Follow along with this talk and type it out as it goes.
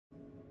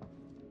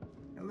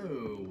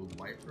Hello,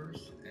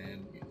 lifers,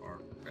 and we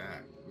are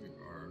back. We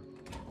are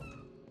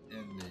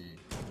in the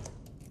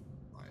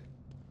life.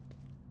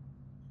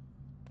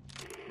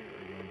 We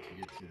are going to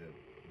get to the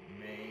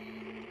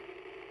main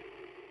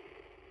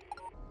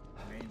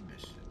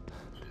mission,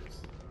 which is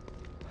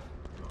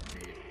we don't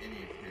need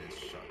any of his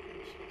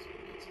shotgun shots. We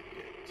need to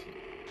get to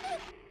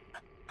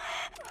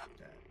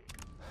that.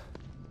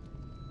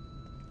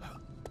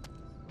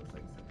 Looks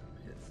like it's like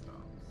a pit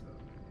stop, so.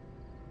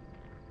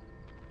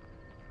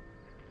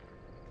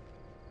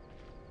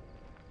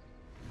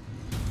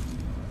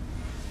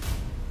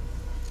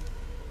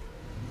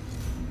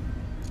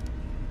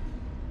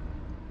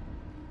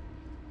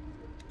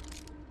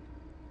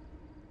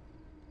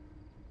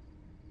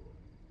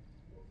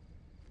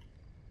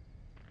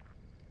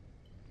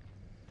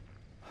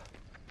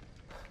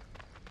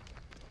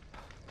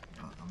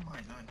 I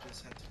might not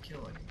just have to kill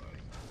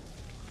anybody.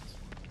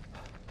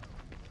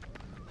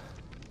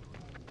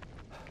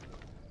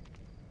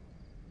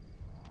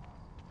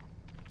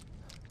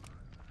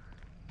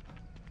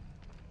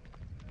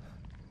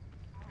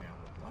 I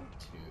would like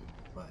to,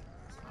 but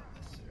it's not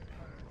necessary.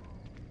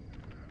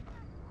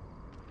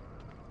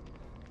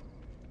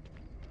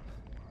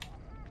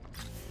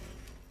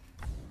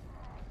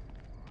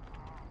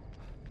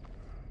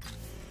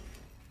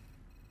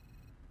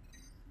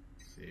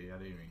 See, I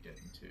didn't even get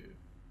into.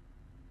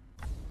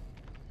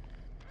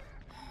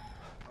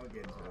 I'll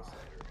get into this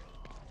later.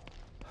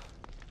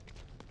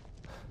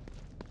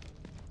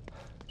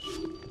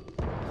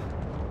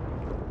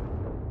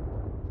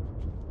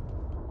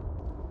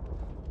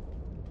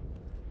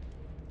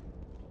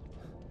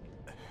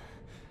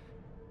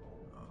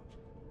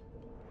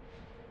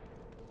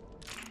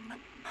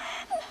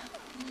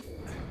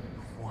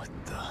 What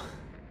the?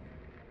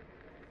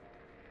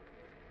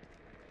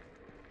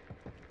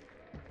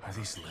 Are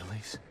these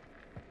lilies?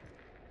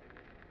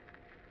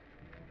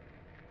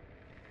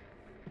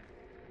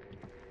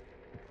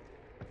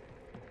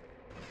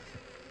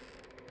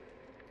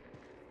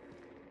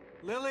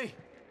 Lily!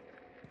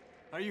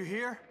 Are you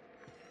here?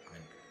 I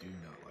do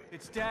not like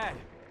It's Dad!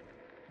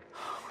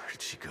 Where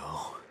did she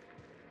go?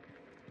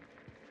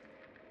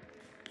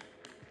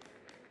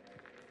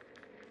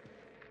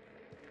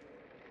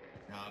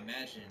 Now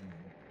imagine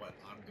what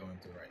I'm going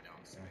through right now.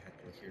 So I have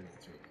to hear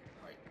through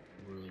like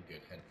really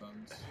good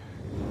headphones.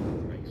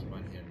 I keep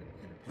on hearing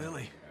the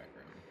Lily. in the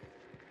background.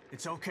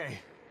 It's okay.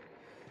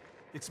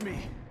 It's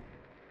me.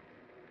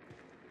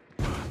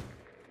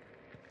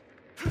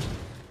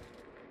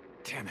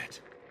 Damn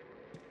it.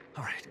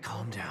 All right,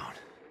 calm down.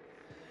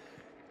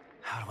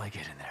 How do I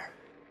get in there?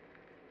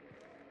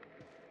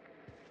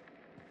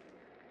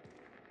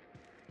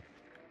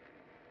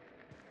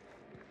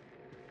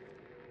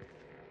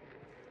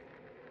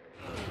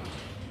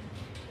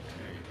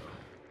 There you go.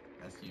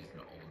 That's using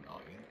the old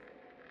noggin.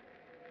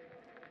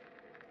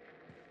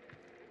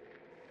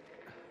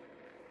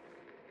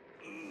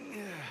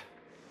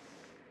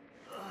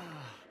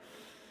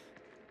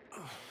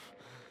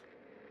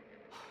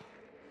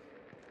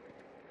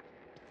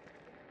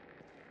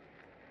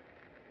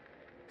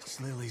 It's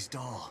Lily's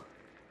doll.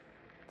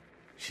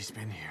 She's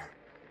been here.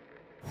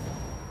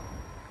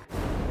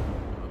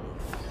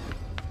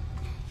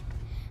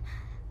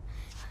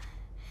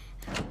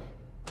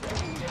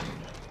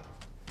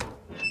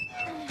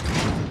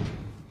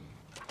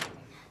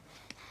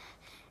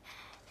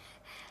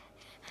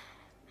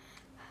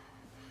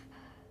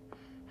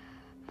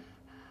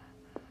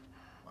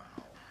 Wow.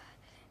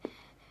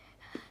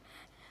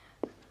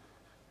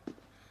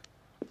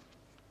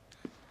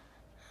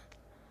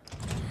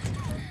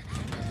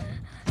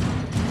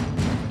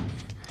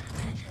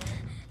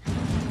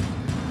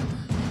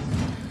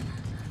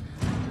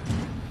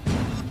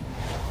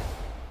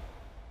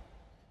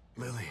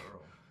 Lily.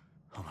 Girl.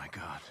 Oh my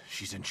god,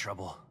 she's in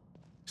trouble.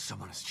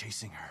 Someone is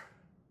chasing her.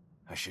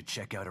 I should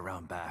check out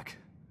around back.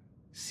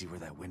 See where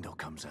that window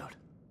comes out.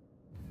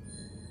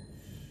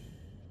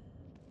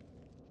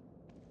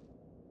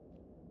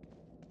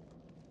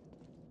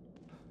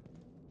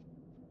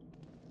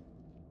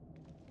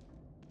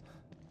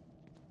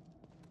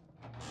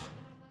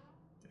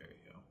 There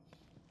you go.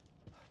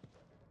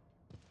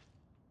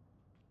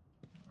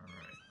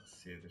 Alright, let's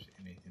see if there's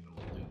anything to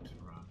loot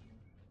around here.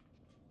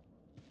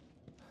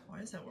 Why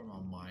is that where my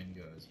mind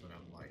goes when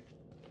I'm like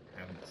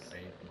having to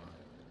save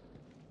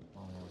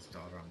my almost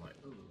daughter? I'm like,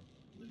 ooh,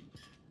 loot.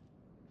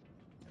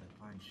 Gotta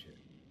find shit.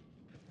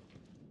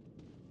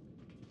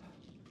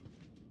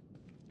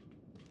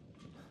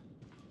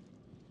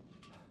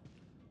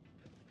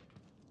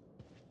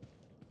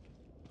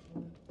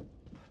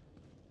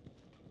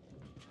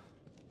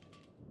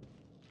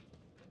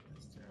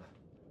 Mr.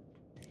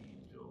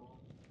 Angel.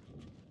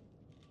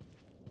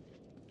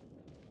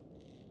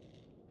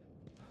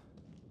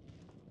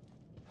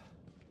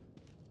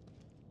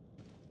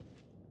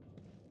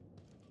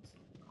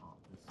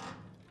 Office.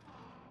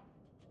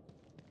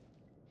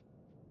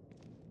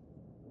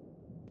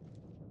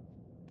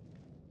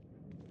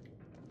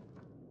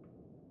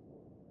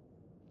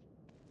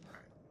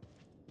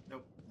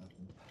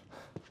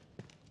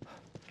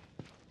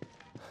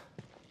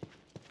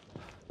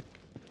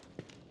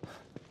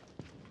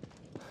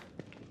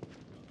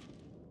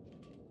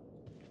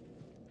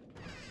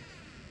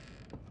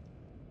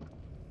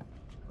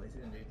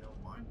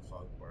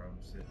 fuck where I'm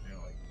sitting there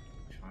like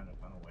trying to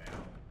find a way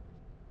out.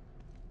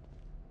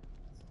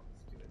 That's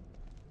always good.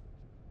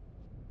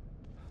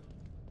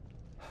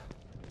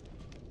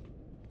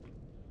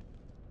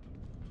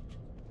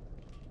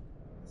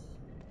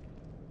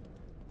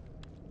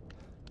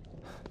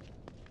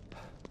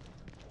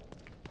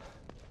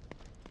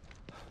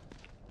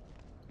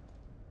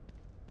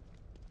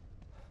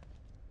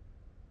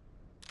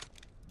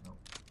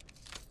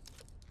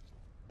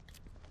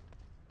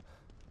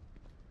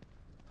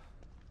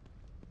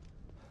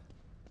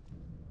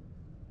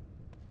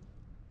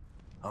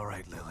 All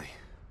right, Lily.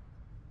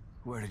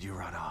 Where did you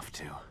run off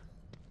to?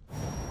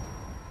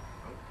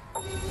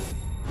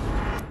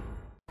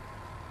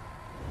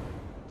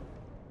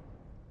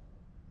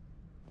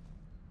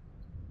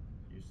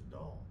 Use the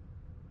doll.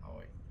 Oh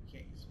wait, you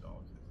can't use the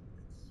doll because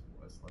it's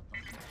what's left on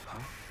it.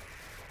 Huh?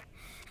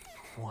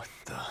 What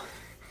the?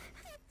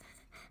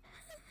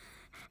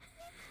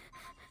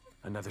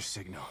 Another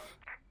signal.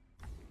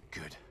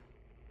 Good.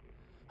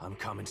 I'm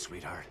coming,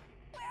 sweetheart.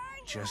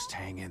 Just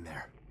hang in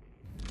there.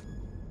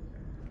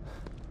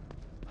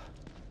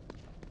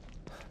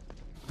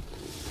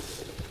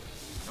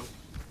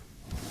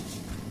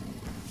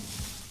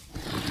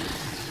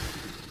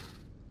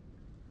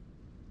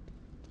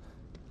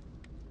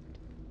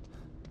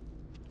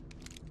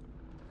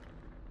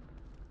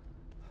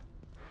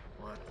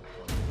 What the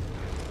fuck?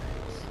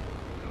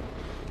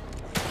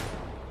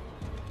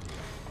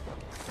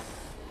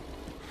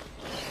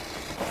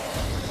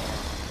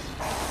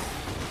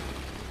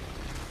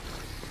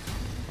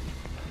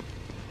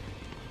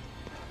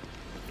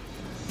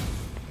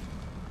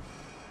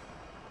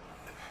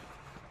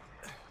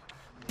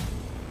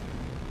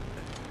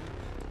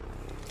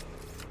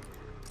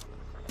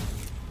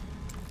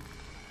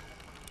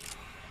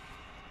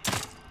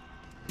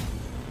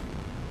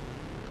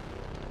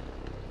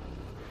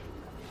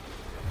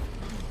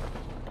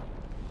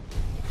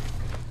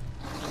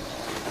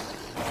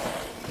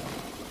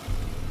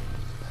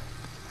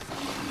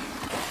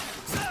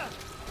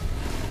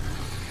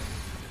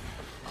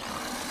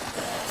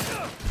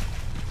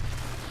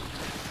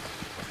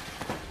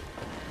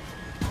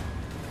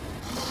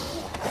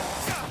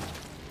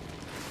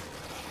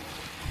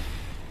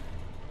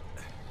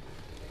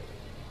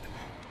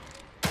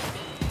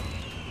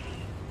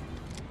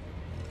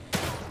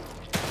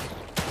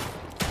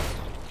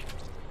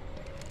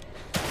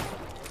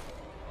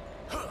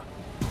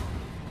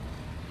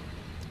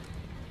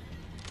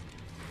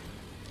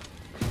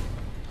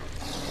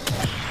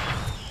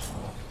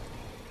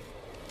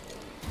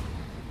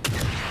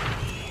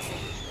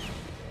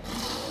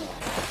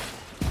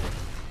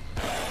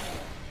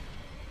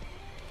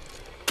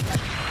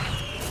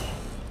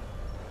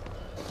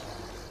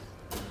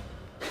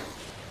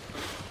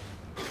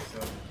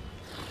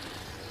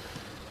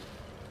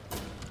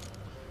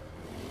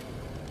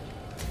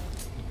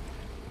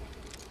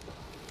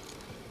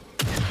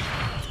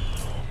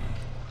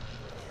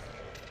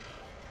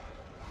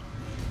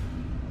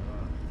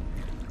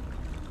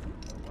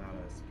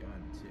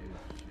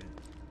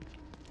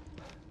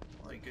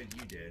 Good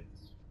you did.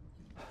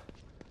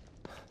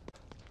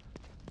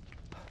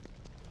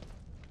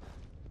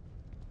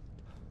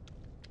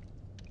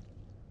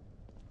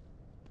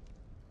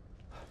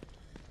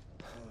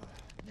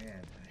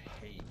 Man,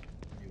 I hate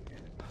new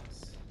enemies.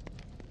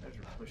 Those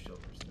are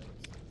pushovers though,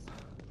 so it's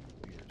not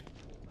weird.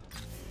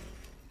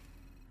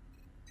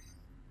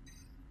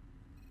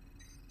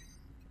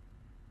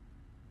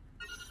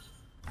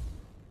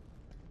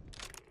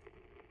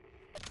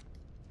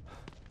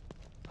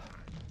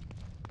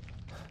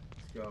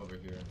 Go over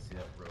here and see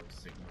that rogue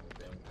signal,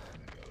 then we're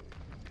gonna go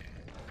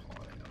and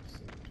call it an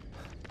episode.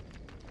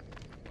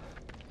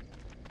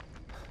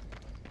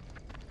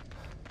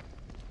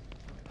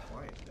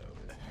 Quiet though,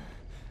 isn't it?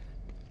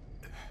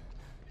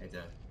 Hate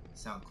to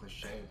sound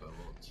cliche, but a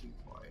little too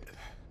quiet.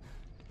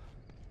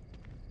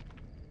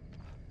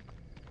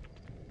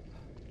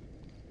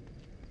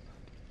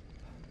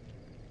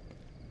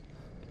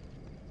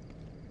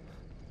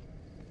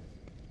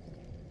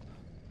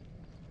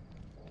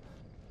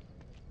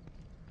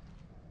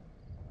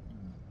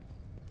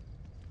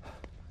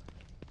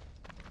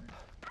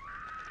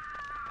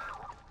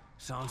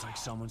 Sounds like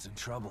someone's in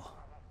trouble.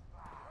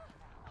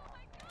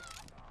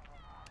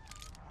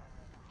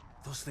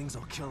 Those things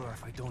will kill her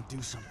if I don't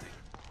do something.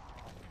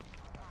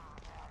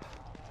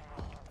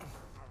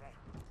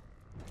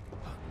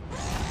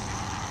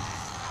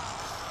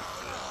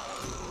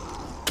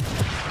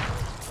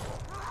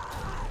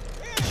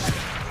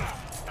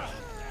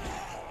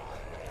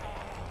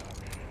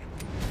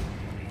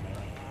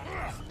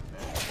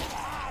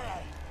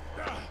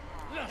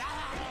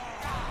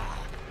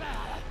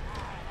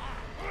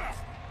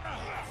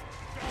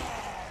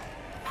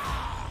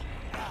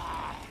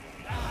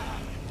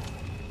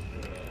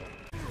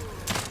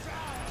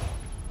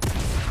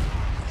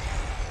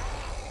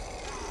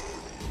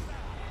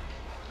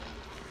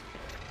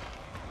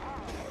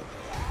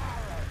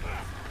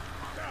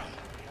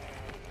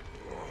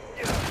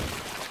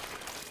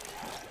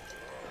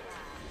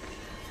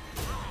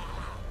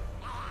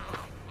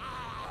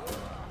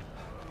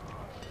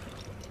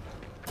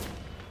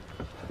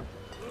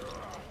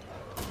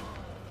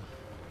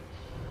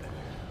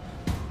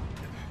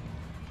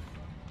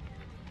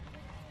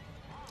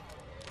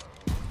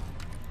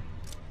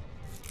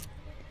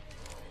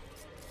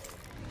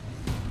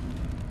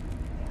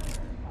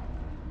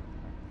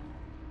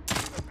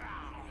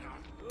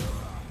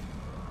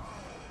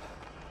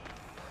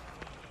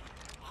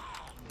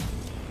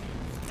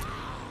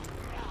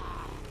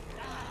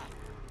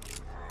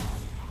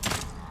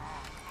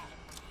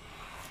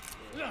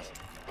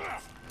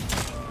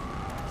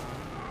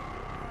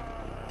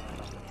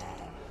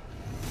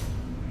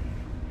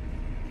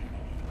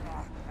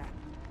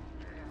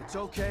 It's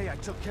okay, I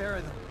took care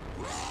of them.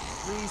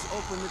 Please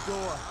open the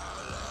door.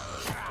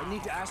 I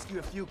need to ask you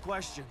a few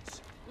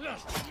questions. She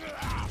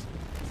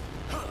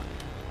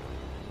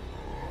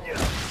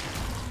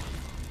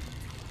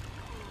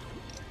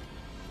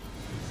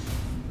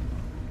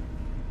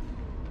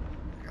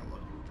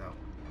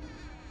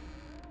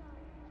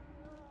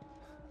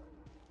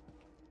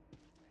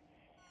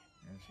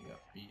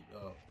got beat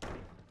up.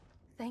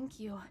 Thank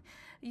you.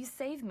 You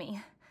saved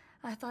me.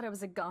 I thought I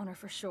was a goner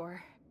for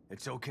sure.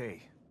 It's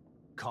okay.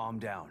 Calm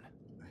down.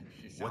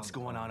 What's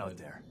going on out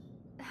there?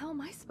 How am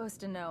I supposed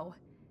to know?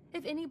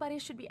 If anybody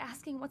should be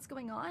asking what's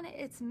going on,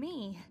 it's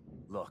me.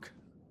 Look,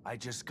 I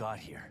just got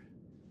here.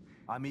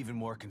 I'm even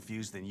more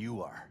confused than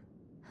you are.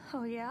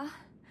 Oh yeah?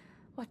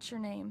 What's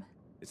your name?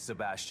 It's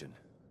Sebastian.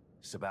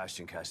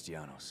 Sebastian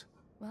Castellanos.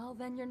 Well,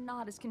 then you're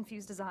not as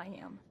confused as I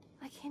am.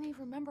 I can't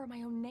even remember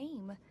my own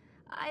name.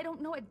 I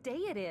don't know what day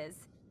it is.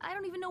 I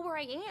don't even know where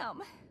I am.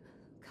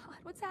 God,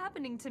 what's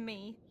happening to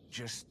me?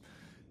 Just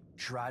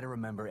try to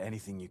remember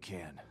anything you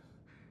can.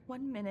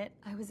 1 minute,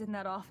 I was in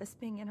that office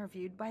being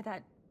interviewed by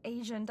that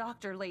Asian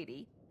doctor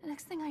lady. The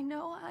next thing I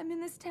know, I'm in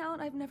this town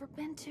I've never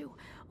been to,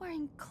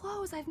 wearing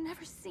clothes I've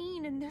never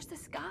seen, and there's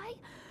this guy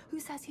who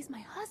says he's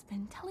my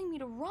husband telling me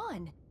to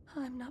run.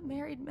 I'm not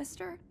married,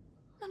 mister.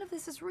 None of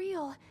this is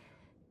real.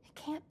 It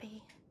can't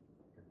be.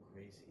 You're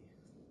crazy.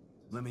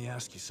 Let me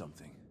ask you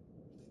something.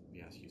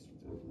 Yes, you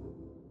something.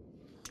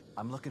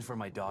 I'm looking for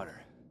my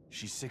daughter.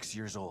 She's 6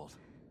 years old.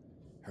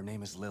 Her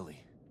name is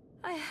Lily.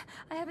 I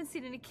haven't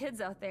seen any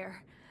kids out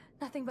there.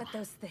 Nothing but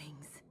those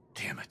things.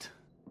 Damn it.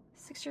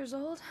 6 years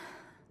old?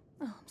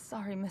 Oh, I'm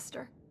sorry,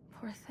 mister.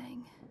 Poor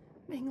thing.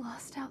 Being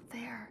lost out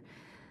there.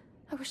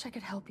 I wish I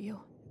could help you.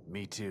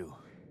 Me too.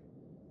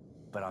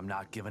 But I'm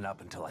not giving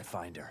up until I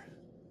find her.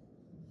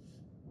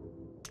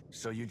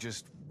 So you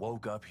just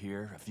woke up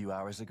here a few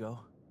hours ago?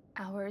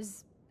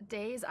 Hours,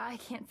 days, I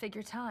can't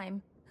figure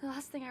time. The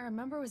last thing I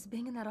remember was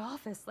being in that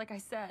office, like I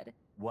said.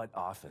 What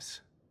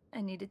office? I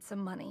needed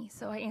some money,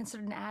 so I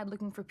answered an ad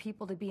looking for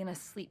people to be in a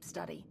sleep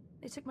study.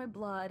 They took my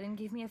blood and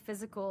gave me a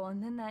physical,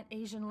 and then that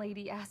Asian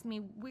lady asked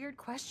me weird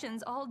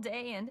questions all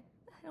day, and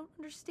I don't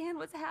understand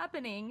what's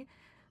happening.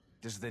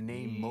 Does the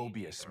name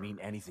Mobius mean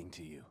anything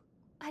to you?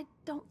 I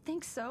don't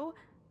think so,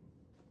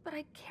 but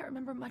I can't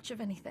remember much of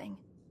anything.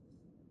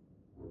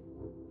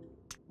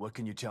 What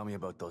can you tell me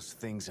about those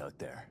things out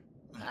there?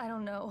 I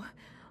don't know.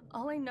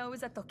 All I know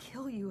is that they'll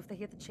kill you if they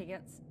get the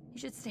chance. You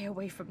should stay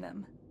away from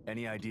them.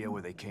 Any idea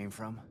where they came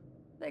from?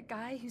 That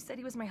guy who said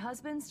he was my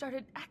husband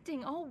started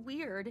acting all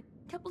weird.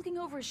 Kept looking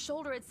over his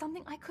shoulder at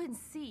something I couldn't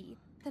see.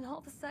 Then all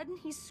of a sudden,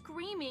 he's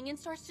screaming and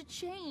starts to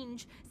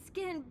change.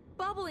 Skin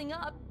bubbling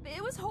up.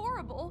 It was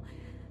horrible.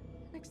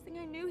 Next thing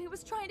I knew, he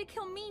was trying to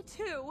kill me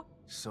too.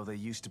 So they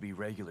used to be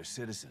regular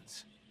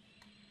citizens.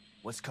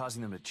 What's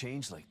causing them to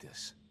change like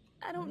this?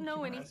 I don't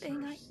know You ask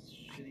anything. her I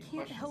shitty can't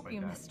questions help like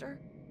you, that. mister.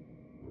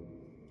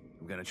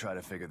 I'm gonna try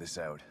to figure this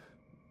out.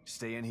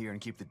 Stay in here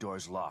and keep the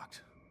doors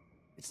locked.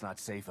 It's not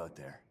safe out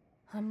there.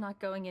 I'm not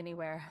going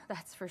anywhere,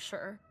 that's for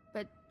sure.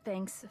 But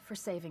thanks for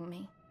saving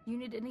me. You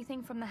need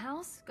anything from the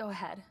house? Go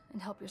ahead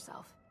and help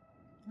yourself.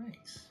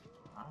 Thanks.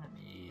 I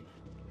need...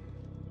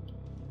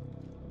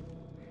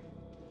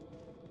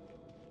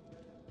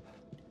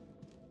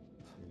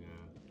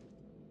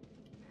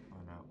 to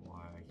find out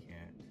why I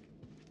can't...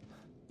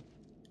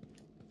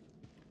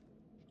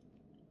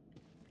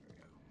 There we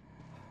go.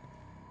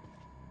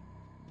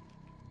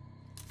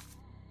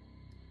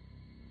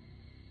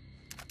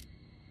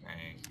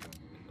 Thanks, look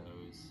at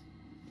those.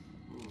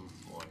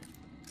 Ooh, boy.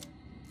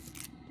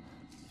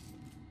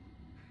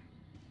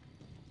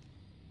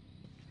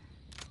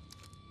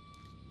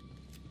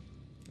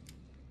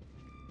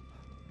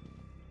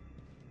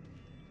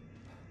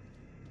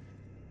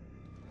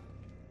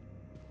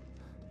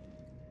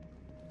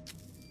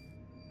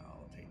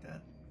 I'll take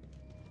that.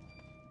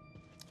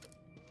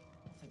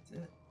 That's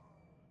it.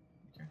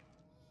 Okay.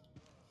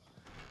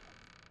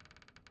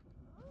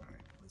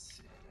 Alright, let's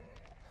see.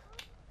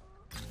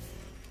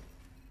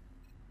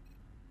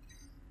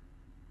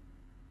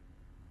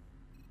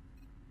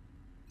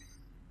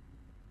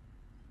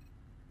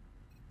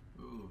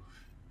 Ooh.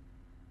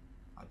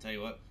 I'll tell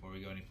you what, before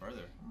we go any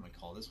further, I'm gonna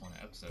call this one an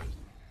episode.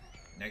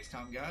 Next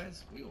time,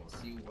 guys, we will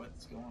see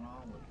what's going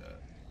on with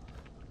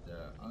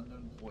the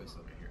unknown voice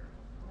over here.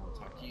 We'll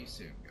talk to you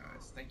soon,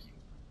 guys. Thank you,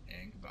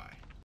 and goodbye.